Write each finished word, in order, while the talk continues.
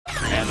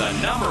the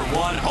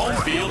 #1 home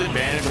field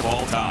advantage of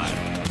all time.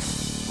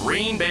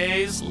 Green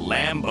Bay's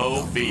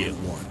Lambeau Field.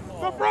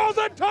 The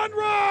frozen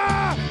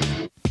tundra!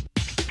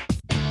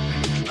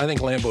 I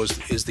think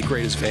Lambeau is the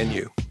greatest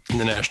venue in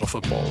the National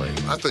Football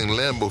League. I think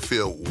Lambeau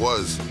Field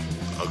was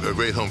a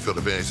great home field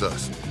advantage to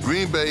us.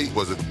 Green Bay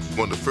was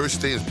one of the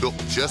first stadiums built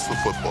just for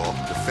football.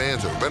 The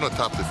fans are right on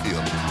top of the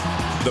field.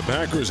 The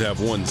Packers have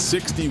won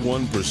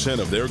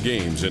 61% of their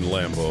games in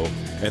Lambeau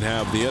and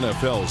have the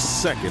NFL's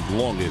second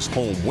longest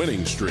home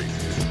winning streak.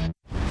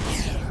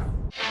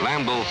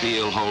 Lambeau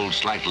Field holds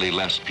slightly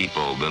less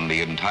people than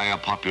the entire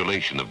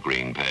population of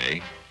Green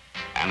Bay,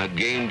 and at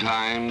game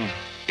time,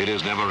 it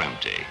is never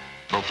empty.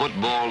 For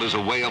football is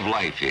a way of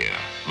life here.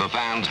 The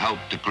fans help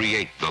to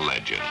create the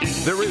legend.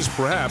 There is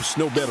perhaps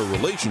no better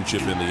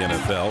relationship in the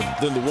NFL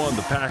than the one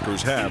the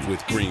Packers have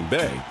with Green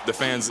Bay. The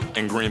fans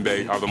in Green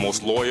Bay are the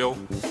most loyal,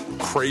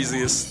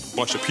 craziest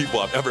bunch of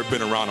people I've ever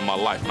been around in my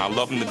life, and I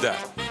love them to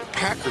death.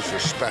 Packers are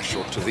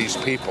special to these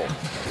people.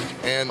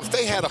 And if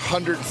they had a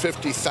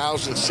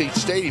 150,000 seat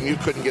stadium, you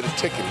couldn't get a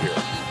ticket here.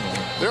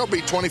 There'll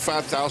be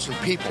 25,000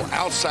 people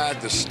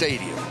outside the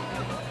stadium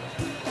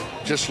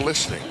just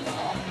listening.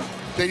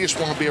 They just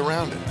want to be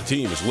around it. The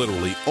team is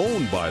literally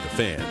owned by the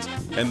fans,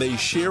 and they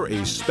share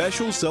a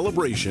special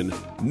celebration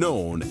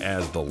known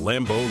as the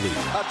Lambeau League.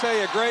 I'll tell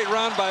you, a great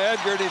run by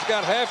Edgar, and he's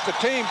got half the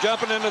team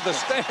jumping into the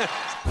stands.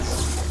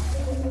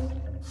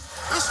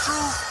 It's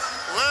true.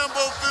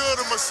 Lambeau Field,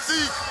 the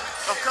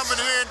mystique of coming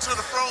here into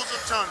the frozen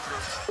tundra.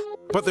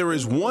 But there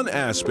is one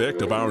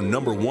aspect of our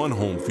 #1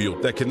 home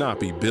field that cannot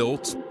be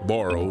built,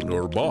 borrowed,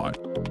 or bought: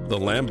 the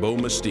Lambeau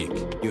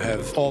mystique. You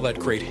have all that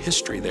great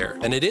history there,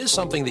 and it is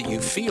something that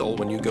you feel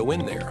when you go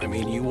in there. I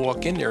mean, you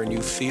walk in there and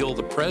you feel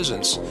the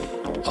presence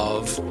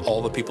of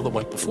all the people that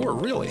went before,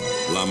 really.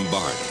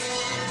 Lombardi.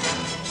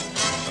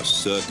 A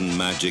certain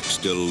magic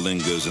still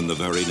lingers in the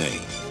very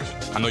name.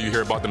 I know you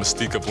hear about the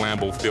mystique of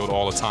Lambeau Field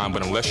all the time,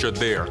 but unless you're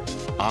there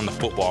on the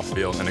football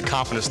field and the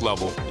confidence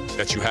level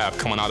that you have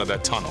coming out of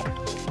that tunnel,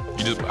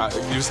 you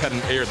just had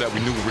an air that we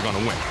knew we were going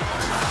to win.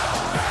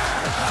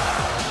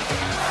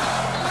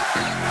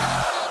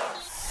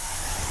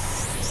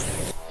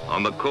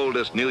 On the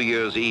coldest New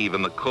Year's Eve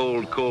in the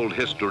cold, cold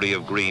history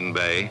of Green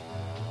Bay,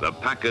 the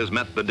Packers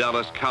met the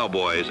Dallas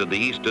Cowboys in the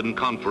Eastern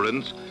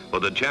Conference for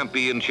the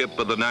championship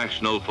of the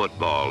National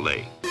Football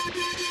League.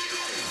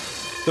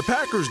 The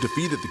Packers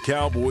defeated the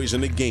Cowboys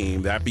in a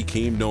game that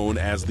became known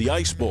as the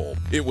Ice Bowl.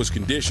 It was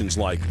conditions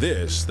like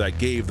this that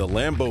gave the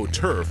Lambeau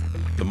turf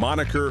the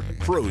moniker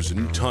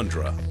Frozen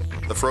Tundra.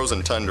 The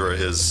frozen tundra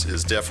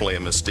is definitely a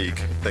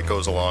mystique that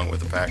goes along with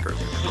the Packers.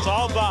 It's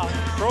all about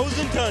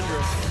frozen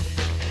tundra.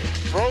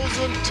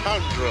 Frozen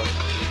tundra.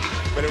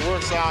 But it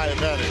works our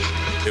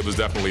advantage. It was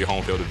definitely a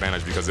home field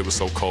advantage because it was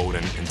so cold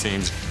and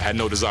teams had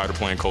no desire to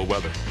play in cold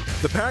weather.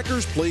 The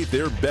Packers played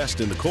their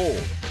best in the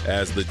cold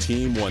as the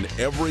team won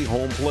every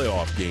home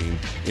playoff game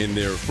in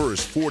their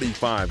first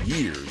 45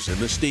 years in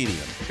the stadium.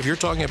 If you're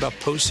talking about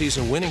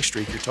postseason winning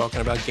streak, you're talking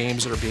about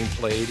games that are being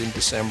played in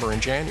December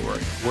and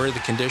January, where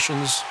the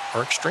conditions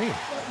are extreme.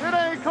 It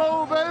ain't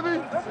cold, baby.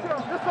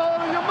 It's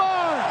all in your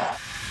mind.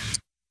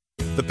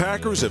 The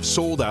Packers have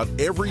sold out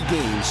every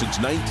game since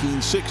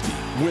 1960.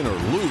 Win or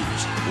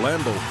lose,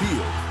 Lambeau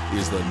Field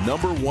is the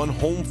 #1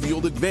 home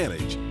field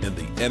advantage in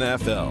the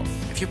NFL.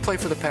 If you play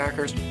for the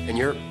Packers and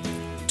you're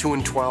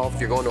 2-12,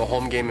 you're going to a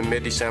home game in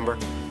mid-December,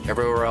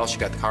 everywhere else you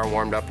got the car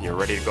warmed up and you're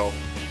ready to go,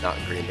 not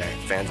in Green Bay.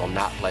 Fans will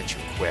not let you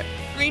quit.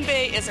 Green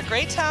Bay is a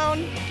great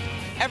town.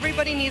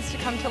 Everybody needs to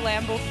come to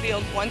Lambeau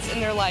Field once in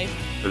their life.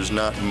 There's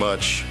not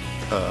much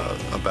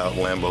about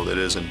Lambeau that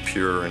isn't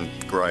pure and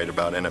right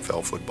about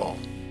NFL football.